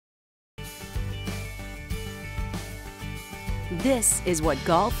This is what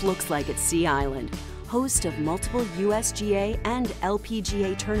golf looks like at Sea Island, host of multiple USGA and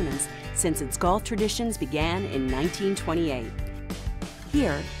LPGA tournaments since its golf traditions began in 1928.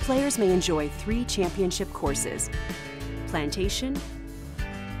 Here, players may enjoy 3 championship courses: Plantation,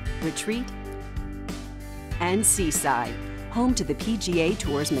 Retreat, and Seaside, home to the PGA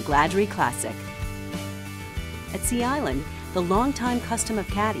Tour's McGladrey Classic. At Sea Island, the longtime custom of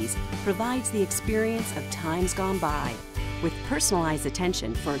caddies provides the experience of times gone by, with personalized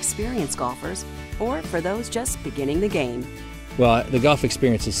attention for experienced golfers or for those just beginning the game. Well, the golf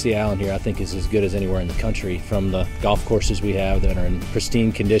experience at Sea Island here I think is as good as anywhere in the country, from the golf courses we have that are in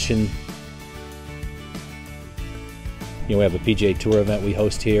pristine condition. You know, we have a PGA Tour event we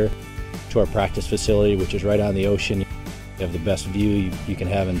host here, to our practice facility, which is right on the ocean. You have the best view you can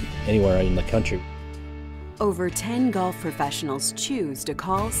have anywhere in the country. Over 10 golf professionals choose to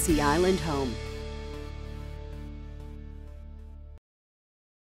call Sea Island home.